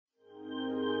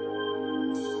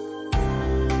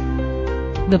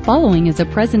The following is a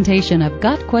presentation of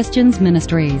Got Questions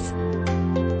Ministries.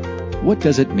 What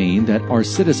does it mean that our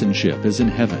citizenship is in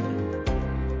heaven?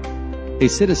 A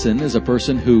citizen is a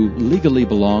person who legally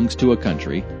belongs to a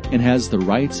country and has the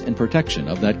rights and protection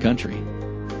of that country.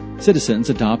 Citizens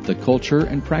adopt the culture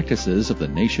and practices of the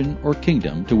nation or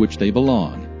kingdom to which they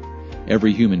belong.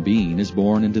 Every human being is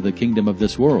born into the kingdom of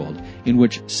this world, in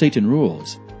which Satan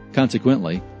rules.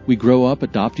 Consequently, we grow up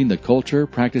adopting the culture,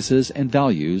 practices, and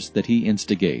values that he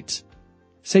instigates.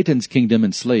 Satan's kingdom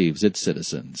enslaves its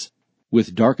citizens.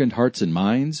 With darkened hearts and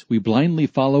minds, we blindly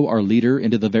follow our leader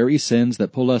into the very sins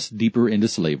that pull us deeper into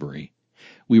slavery.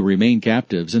 We remain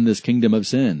captives in this kingdom of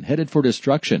sin, headed for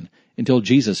destruction, until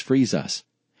Jesus frees us.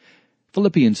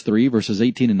 Philippians 3 verses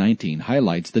 18 and 19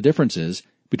 highlights the differences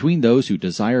between those who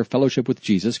desire fellowship with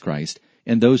Jesus Christ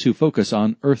and those who focus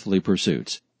on earthly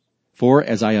pursuits. For,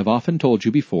 as I have often told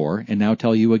you before, and now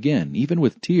tell you again, even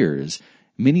with tears,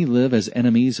 many live as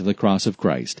enemies of the cross of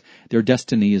Christ. Their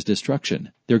destiny is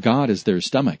destruction. Their God is their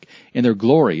stomach, and their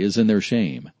glory is in their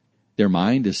shame. Their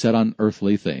mind is set on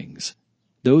earthly things.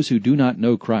 Those who do not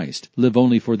know Christ live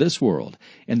only for this world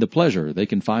and the pleasure they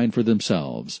can find for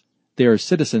themselves. They are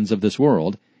citizens of this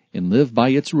world and live by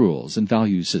its rules and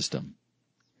value system.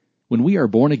 When we are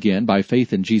born again by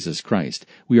faith in Jesus Christ,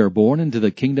 we are born into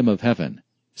the kingdom of heaven.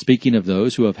 Speaking of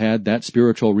those who have had that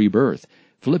spiritual rebirth,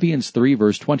 Philippians 3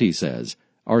 verse 20 says,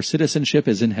 "Our citizenship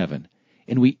is in heaven,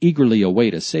 and we eagerly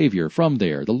await a Savior from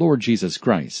there, the Lord Jesus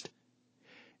Christ."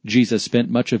 Jesus spent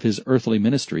much of his earthly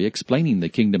ministry explaining the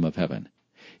kingdom of heaven.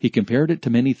 He compared it to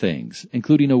many things,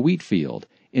 including a wheat field,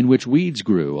 in which weeds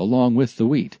grew along with the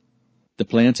wheat. The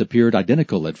plants appeared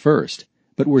identical at first,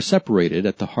 but were separated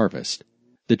at the harvest.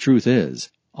 The truth is,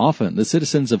 often the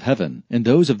citizens of heaven and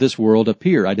those of this world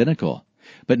appear identical,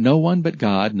 but no one but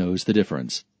God knows the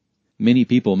difference. Many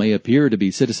people may appear to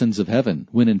be citizens of heaven,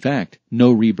 when in fact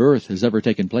no rebirth has ever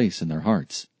taken place in their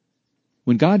hearts.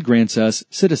 When God grants us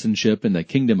citizenship in the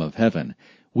kingdom of heaven,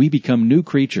 we become new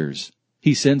creatures.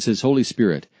 He sends His Holy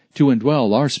Spirit to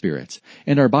indwell our spirits,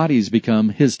 and our bodies become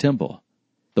His temple.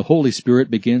 The Holy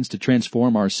Spirit begins to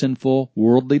transform our sinful,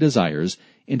 worldly desires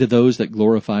into those that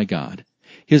glorify God.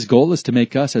 His goal is to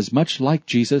make us as much like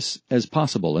Jesus as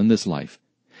possible in this life.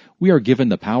 We are given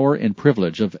the power and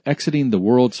privilege of exiting the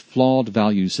world's flawed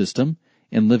value system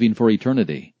and living for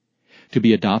eternity. To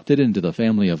be adopted into the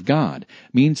family of God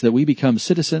means that we become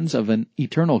citizens of an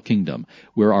eternal kingdom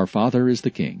where our Father is the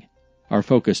King. Our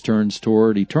focus turns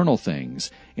toward eternal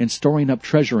things and storing up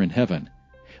treasure in heaven.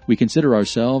 We consider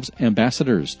ourselves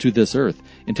ambassadors to this earth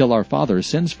until our Father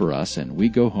sends for us and we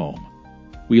go home.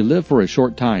 We live for a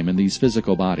short time in these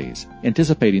physical bodies,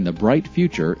 anticipating the bright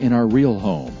future in our real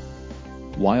home.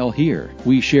 While here,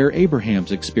 we share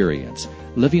Abraham's experience,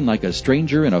 living like a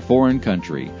stranger in a foreign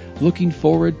country, looking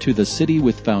forward to the city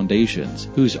with foundations,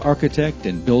 whose architect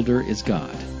and builder is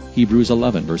God. Hebrews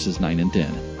 11 verses 9 and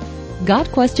 10.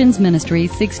 Got Questions Ministry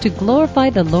seeks to glorify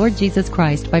the Lord Jesus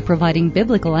Christ by providing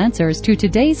biblical answers to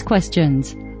today's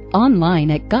questions.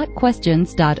 Online at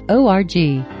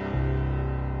gotquestions.org.